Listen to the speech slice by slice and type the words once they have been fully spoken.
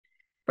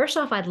First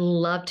off, I'd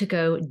love to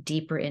go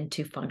deeper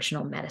into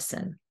functional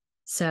medicine.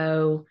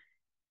 So,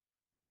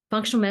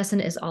 functional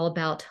medicine is all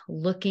about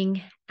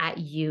looking at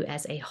you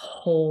as a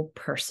whole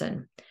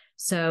person.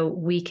 So,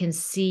 we can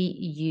see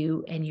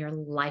you and your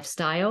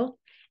lifestyle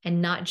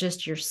and not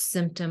just your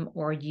symptom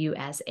or you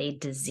as a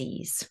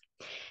disease.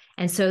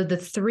 And so, the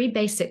three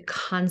basic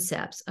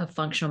concepts of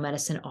functional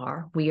medicine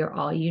are we are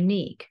all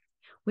unique.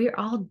 We are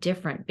all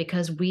different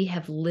because we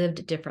have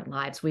lived different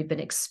lives. We've been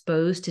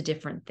exposed to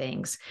different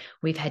things.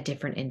 We've had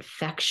different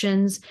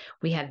infections.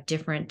 We have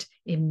different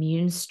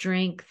immune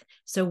strength.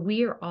 So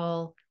we are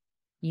all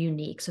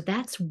unique. So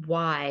that's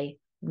why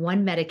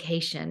one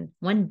medication,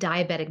 one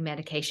diabetic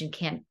medication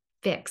can't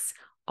fix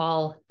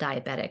all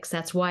diabetics.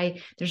 That's why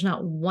there's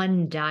not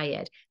one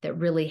diet that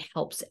really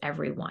helps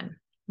everyone.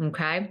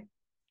 Okay.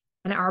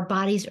 And our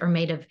bodies are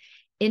made of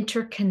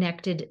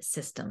interconnected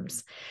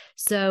systems.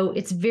 So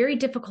it's very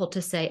difficult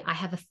to say, I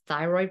have a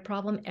thyroid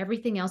problem.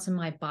 Everything else in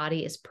my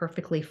body is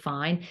perfectly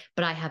fine,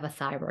 but I have a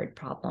thyroid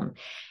problem.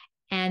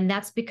 And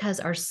that's because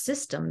our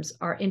systems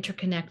are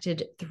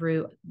interconnected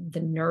through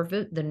the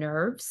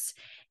nerves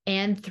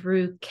and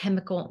through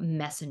chemical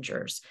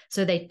messengers.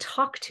 So they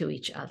talk to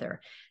each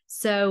other.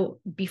 So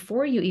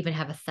before you even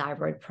have a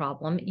thyroid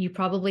problem, you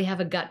probably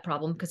have a gut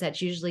problem because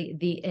that's usually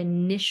the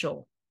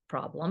initial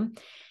problem.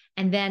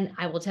 And then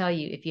I will tell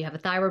you, if you have a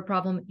thyroid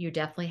problem, you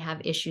definitely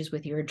have issues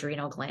with your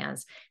adrenal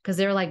glands because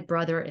they're like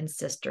brother and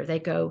sister. They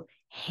go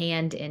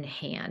hand in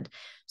hand.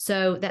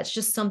 So that's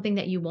just something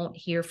that you won't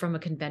hear from a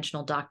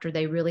conventional doctor.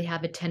 They really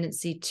have a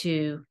tendency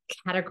to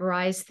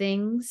categorize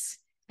things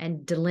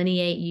and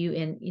delineate you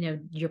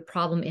in, your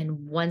problem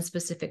in one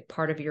specific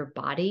part of your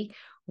body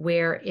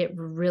where it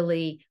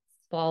really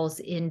falls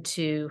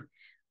into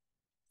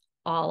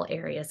all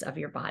areas of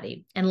your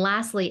body. And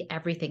lastly,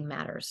 everything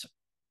matters.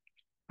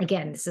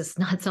 Again, this is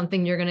not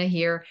something you're going to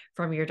hear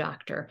from your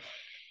doctor.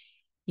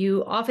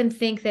 You often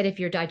think that if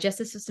your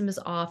digestive system is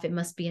off, it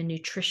must be a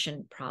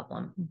nutrition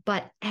problem,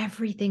 but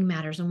everything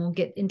matters. And we'll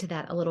get into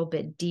that a little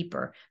bit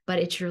deeper, but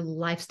it's your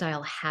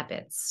lifestyle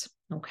habits.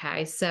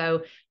 Okay.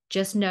 So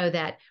just know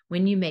that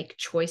when you make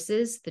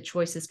choices, the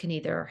choices can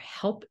either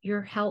help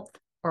your health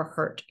or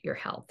hurt your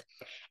health.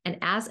 And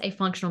as a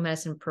functional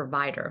medicine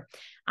provider,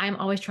 I'm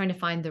always trying to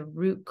find the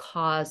root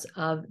cause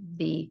of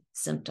the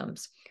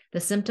symptoms.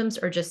 The symptoms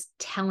are just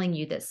telling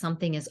you that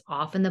something is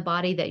off in the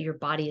body, that your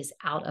body is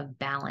out of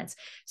balance.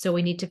 So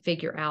we need to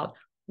figure out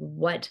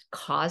what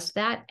caused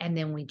that, and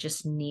then we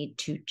just need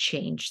to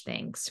change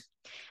things.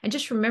 And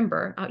just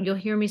remember, you'll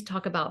hear me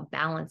talk about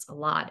balance a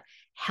lot.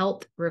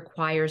 Health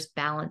requires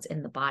balance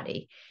in the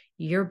body.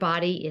 Your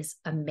body is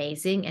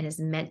amazing and is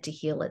meant to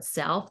heal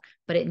itself,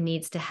 but it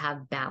needs to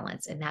have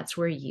balance. And that's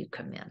where you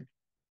come in.